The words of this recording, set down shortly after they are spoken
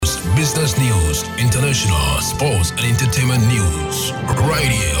business news, international, sports, and entertainment news.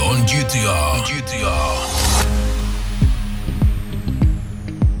 Right here on GTR.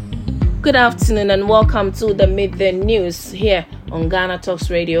 Good afternoon and welcome to the Midday news here on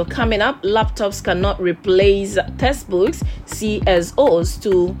GhanaTalksRadio. Coming up, laptops cannot replace textbooks, CSOs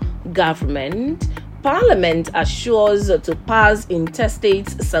to government. Parliament assures to pass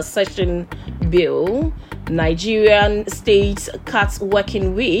interstate succession bill. Nigerian states cuts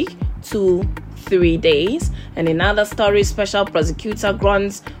working week to 3 days. And in other stories, special prosecutor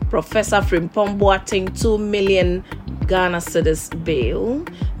grants Professor Frimpong Boateng 2 million Ghana cedis bail.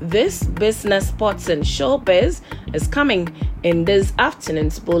 This business, sports and showbiz is coming in this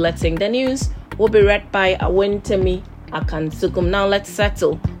afternoon's bulletin. The news will be read by Awentemi Akansukum. Now let's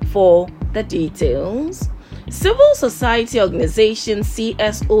settle for the details. Civil society organizations,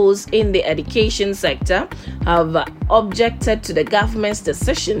 CSOs in the education sector, have objected to the government's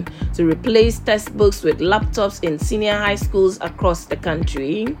decision to replace textbooks with laptops in senior high schools across the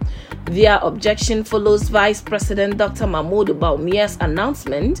country. Their objection follows Vice President Dr. Mahmoud Bawumia's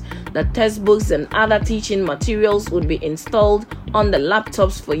announcement that textbooks and other teaching materials would be installed on the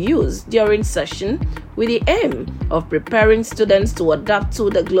laptops for use during session with the aim of preparing students to adapt to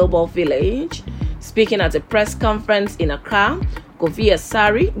the global village. Speaking at a press conference in Accra, Kofi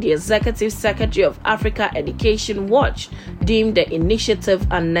Asari, the Executive Secretary of Africa Education Watch, deemed the initiative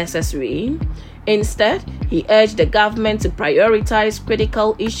unnecessary. Instead, he urged the government to prioritize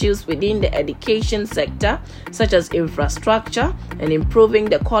critical issues within the education sector, such as infrastructure and improving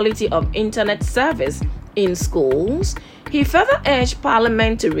the quality of internet service in schools. He further urged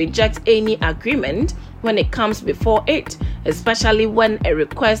Parliament to reject any agreement when it comes before it, especially when a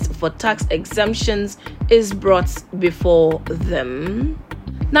request for tax exemptions is brought before them.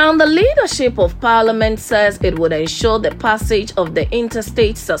 Now, the leadership of Parliament says it would ensure the passage of the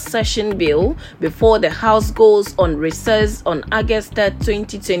Interstate Succession Bill before the House goes on recess on August 3,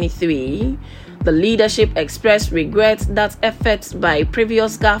 2023. The leadership expressed regret that efforts by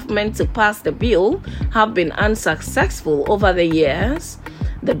previous government to pass the bill have been unsuccessful over the years.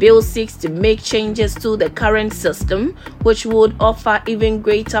 The bill seeks to make changes to the current system, which would offer even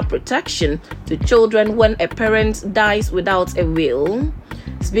greater protection to children when a parent dies without a will.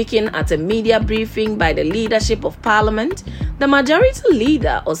 Speaking at a media briefing by the leadership of Parliament, the majority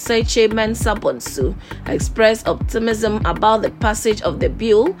leader, Oseche Mensah Bonsu, expressed optimism about the passage of the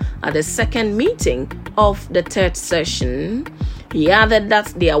bill at the second meeting of the third session. He added that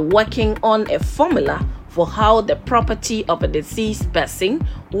they are working on a formula for how the property of a deceased person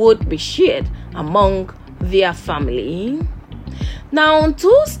would be shared among their family. Now,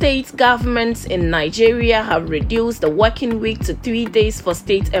 2 state governments in Nigeria have reduced the working week to 3 days for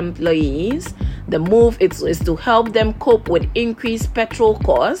state employees. The move is to help them cope with increased petrol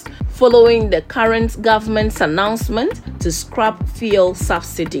costs following the current government's announcement to scrap fuel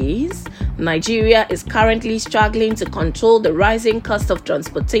subsidies. Nigeria is currently struggling to control the rising cost of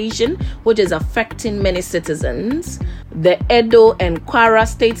transportation, which is affecting many citizens. The Edo and Kwara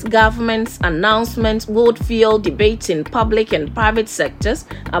state governments' announcement would fuel debate in public and private sectors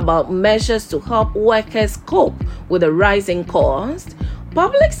about measures to help workers cope with the rising cost.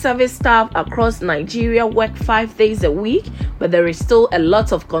 Public service staff across Nigeria work 5 days a week, but there is still a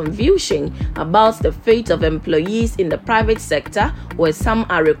lot of confusion about the fate of employees in the private sector, where some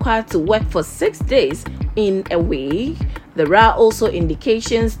are required to work for 6 days in a week. There are also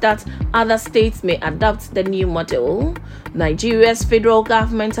indications that other states may adopt the new model. Nigeria's federal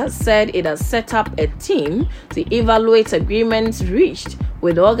government has said it has set up a team to evaluate agreements reached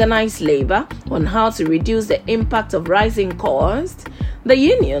with organized labor on how to reduce the impact of rising costs. The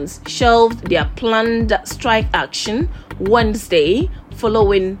unions shelved their planned strike action Wednesday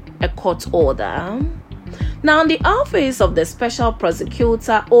following a court order. Now, the office of the Special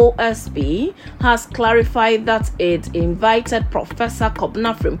Prosecutor OSP has clarified that it invited Professor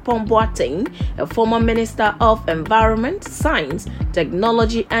Kobna Frimpong Boateng, a former Minister of Environment, Science,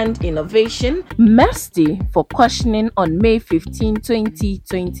 Technology and Innovation, MESTI, for questioning on May 15,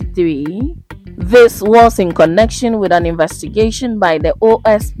 2023. This was in connection with an investigation by the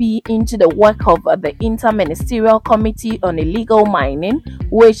OSP into the work of the Interministerial Committee on Illegal Mining,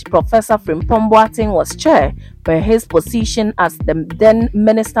 which Professor Frimpong Boateng was chair for his position as the then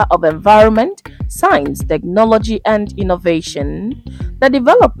Minister of Environment, Science, Technology and Innovation. The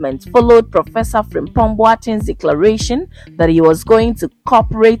development followed Professor Frimpong Boateng's declaration that he was going to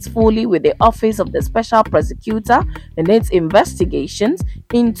cooperate fully with the Office of the Special Prosecutor in its investigations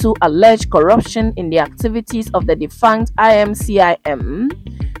into alleged corruption in the activities of the defunct IMCIM.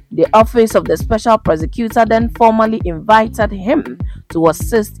 The Office of the Special Prosecutor then formally invited him to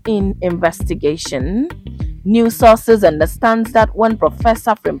assist in investigation. News sources understand that when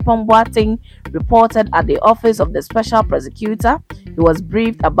Professor Frimpong Boateng reported at the Office of the Special Prosecutor, he was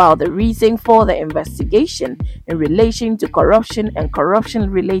briefed about the reason for the investigation in relation to corruption and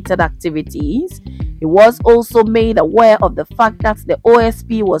corruption-related activities. He was also made aware of the fact that the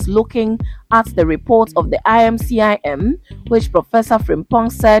OSP was looking at the report of the IMCIM, which Professor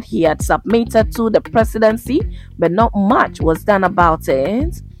Frimpong said he had submitted to the presidency, but not much was done about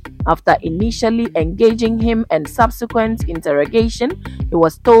it. After initially engaging him and subsequent interrogation, he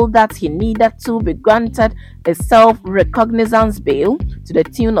was told that he needed to be granted a self-recognizance bail to the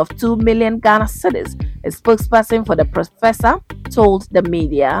tune of 2 million Ghana cedis. A spokesperson for the professor told the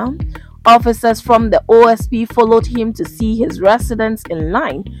media. Officers from the OSP followed him to see his residence in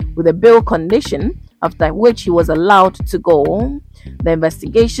line with the bail condition, after which he was allowed to go. The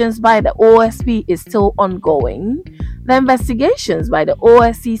investigations by the OSP is still ongoing. The investigations by the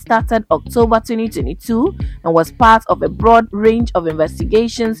OSC started October 2022 and was part of a broad range of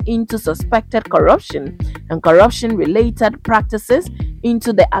investigations into suspected corruption and corruption-related practices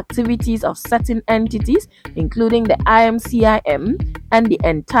into the activities of certain entities, including the IMCIM and the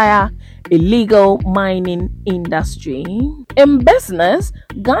entire illegal mining industry. In business,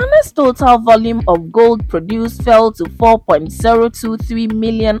 Ghana's total volume of gold produced fell to 4.023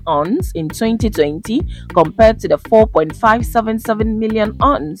 million ounces in 2020 compared to the 4.577 million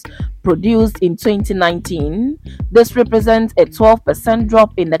ounces produced in 2019. This represents a 12%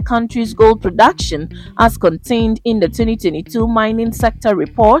 drop in the country's gold production as contained in the 2022 mining sector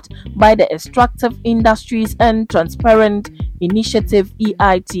report by the Extractive Industries and Transparent Initiative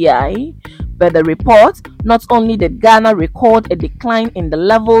EITI. But the report, not only did Ghana record a decline in the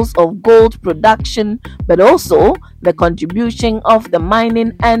levels of gold production, but also the contribution of the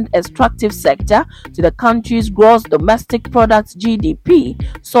mining and extractive sector to the country's gross domestic product GDP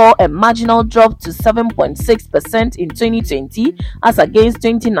saw a marginal drop to 7.6% in 2020 as against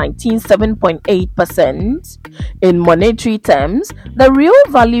 2019's 7.8%. In monetary terms, the real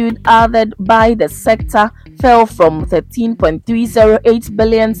value added by the sector fell from 13.308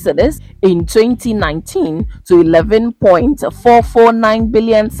 billion cedis in 2019 to 11.449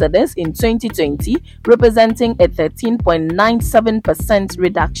 billion cedis in 2020, representing a 13.97%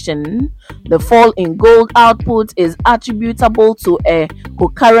 reduction. The fall in gold output is attributable to a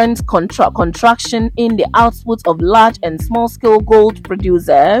concurrent contraction in the output of large and small-scale gold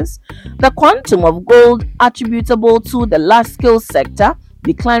producers. The quantum of gold attributable to the large-scale sector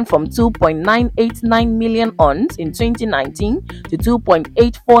declined from 2.989 million ounces in 2019 to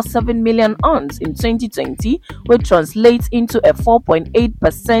 2.847 million ounces in 2020, which translates into a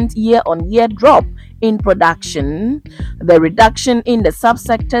 4.8% year-on-year drop in production. The reduction in the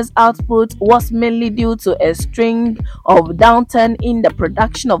subsector's output was mainly due to a string of downturn in the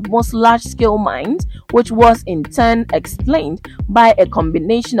production of most large-scale mines, which was in turn explained by a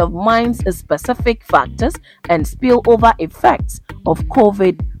combination of mines-specific factors and spillover effects of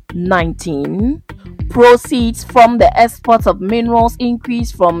COVID-19. Proceeds from the export of minerals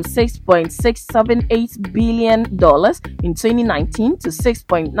increased from $6.678 billion in 2019 to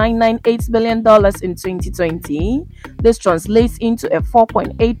 $6.998 billion in 2020. This translates into a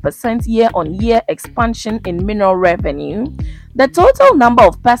 4.8% year-on-year expansion in mineral revenue. The total number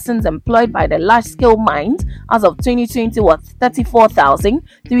of persons employed by the large-scale mines as of 2020 was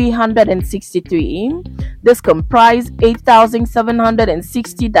 34,363. This comprised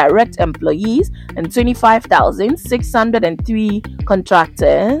 8,760 direct employees and 25,603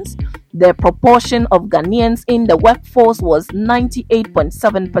 contractors. The proportion of Ghanaians in the workforce was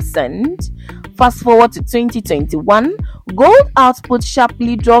 98.7%. Fast forward to 2021, gold output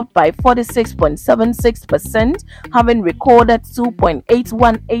sharply dropped by 46.76%, having recorded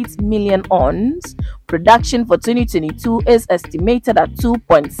 2.818 million ounces. Production for 2022 is estimated at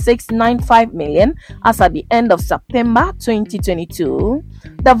 2.695 million as at the end of September 2022.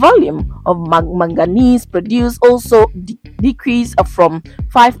 The volume of manganese produced also decreased from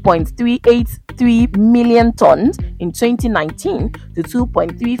 5.383 million tons in 2019 to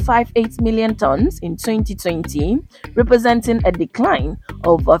 2.358 million tons in 2020, representing a decline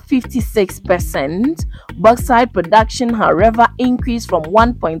of 56%. Bauxite production, however, increased from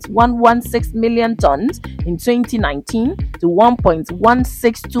 1.116 million tons in 2019 to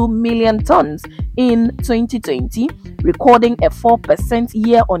 1.162 million tons in 2020, recording a 4%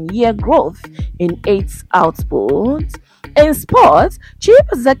 year-on-year growth in its output. In sports, Chief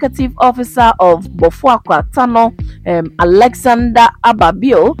Executive Officer of Bofuakwa Tano, Alexander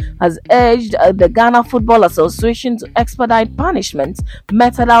Ababio, has urged the Ghana Football Association to expedite punishments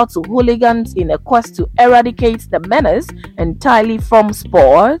meted out to hooligans in a quest to eradicate the menace entirely from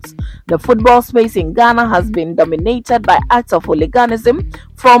sports. The football space in Ghana has been dominated by acts of hooliganism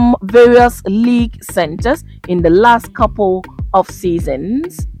from various league centers in the last couple of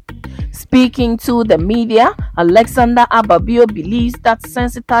seasons. Speaking to the media, Alexander Ababio believes that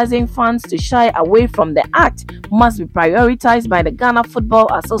sensitizing fans to shy away from the act must be prioritized by the Ghana Football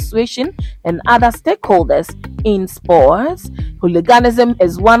Association and other stakeholders in sports. Hooliganism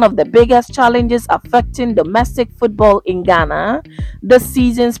is one of the biggest challenges affecting domestic football in Ghana. This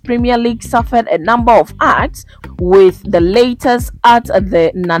season's Premier League suffered a number of acts, with the latest at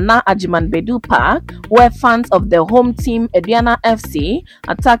the Nana Ajimanbedu Park, where fans of the home team Aduana FC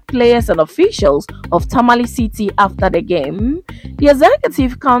attacked players and officials of Tamale City after the game. The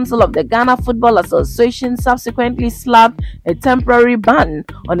Executive Council of the Ghana Football Association subsequently slapped a temporary ban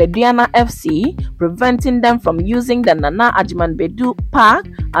on Aduana FC, preventing them from using the Nana Ajimanbedu Park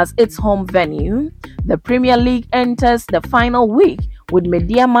as its home venue. The Premier League enters the final week, with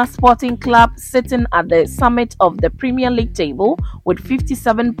Mediama Sporting Club sitting at the summit of the Premier League table with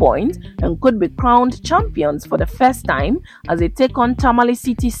 57 points and could be crowned champions for the first time as they take on Tamale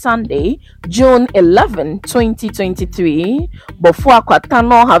City Sunday, June 11, 2023. Bofuakwa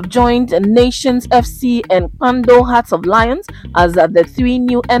Tano have joined Nations FC and Kwando Hearts of Lions as the three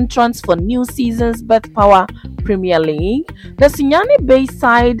new entrants for new season's Bet Power Premier League. The Sinyani Bay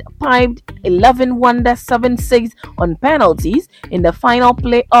side piped 11 Wonder 7-6 on penalties in the final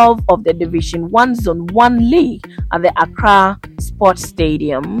playoff of the Division 1 Zone 1 League at the Accra Sports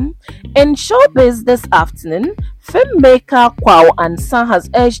Stadium. In showbiz this afternoon, filmmaker Kwao Ansa has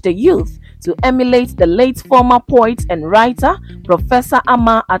urged the youth to emulate the late former poet and writer Professor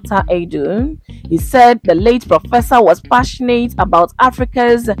Ama Ata Edu. He said the late professor was passionate about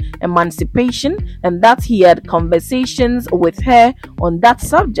Africa's emancipation and that he had conversations with her on that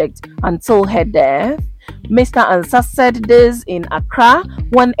subject until her death. Mr. Ansah said this in Accra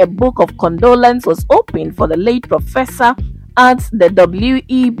when a book of condolence was opened for the late professor at the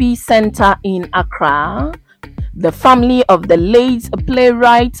WEB Center in Accra. The family of the late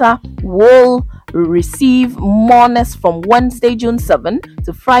playwright will receive mourners from Wednesday, June 7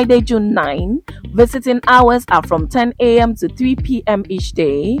 to Friday, June 9. Visiting hours are from 10 a.m. to 3 p.m. each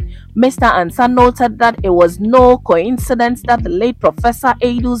day. Mr. Ansah noted that it was no coincidence that the late Professor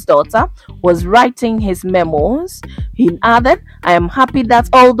Edu's daughter was writing his memos. He added, "I am happy that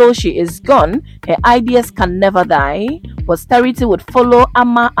although she is gone, her ideas can never die. Posterity would follow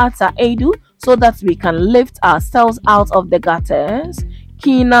Ama Ata Edu so that we can lift ourselves out of the gutters."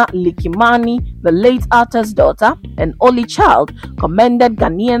 Kina Likimani, the late artist's daughter and only child, commended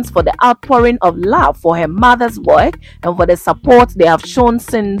Ghanaians for the outpouring of love for her mother's work and for the support they have shown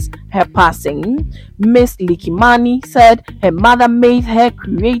since her passing. Miss Likimani said her mother made her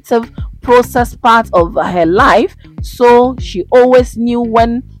creative process part of her life, so she always knew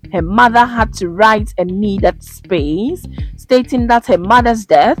when her mother had to write and needed space. Stating that her mother's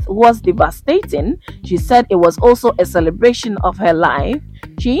death was devastating, she said it was also a celebration of her life.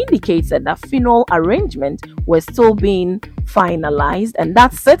 She indicated that funeral arrangements were still being finalized. And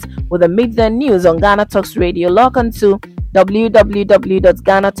that's it with the Midday News on Ghana Talks Radio. Log on to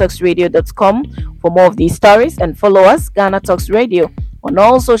www.GhanaTalksRadio.com for more of these stories and follow us, Ghana Talks Radio, on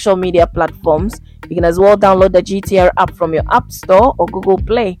all social media platforms. You can as well download the GTR app from your App Store or Google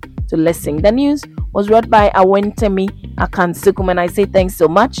Play to listen. The news was read by Awentemi Akansukum, and I say thanks so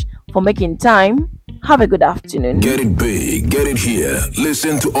much for making time. Have a good afternoon. Get it big, get it here.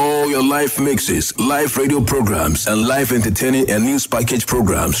 Listen to all your live mixes, live radio programs, and live entertaining and news package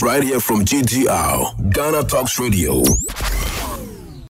programs right here from GTR, Ghana Talks Radio.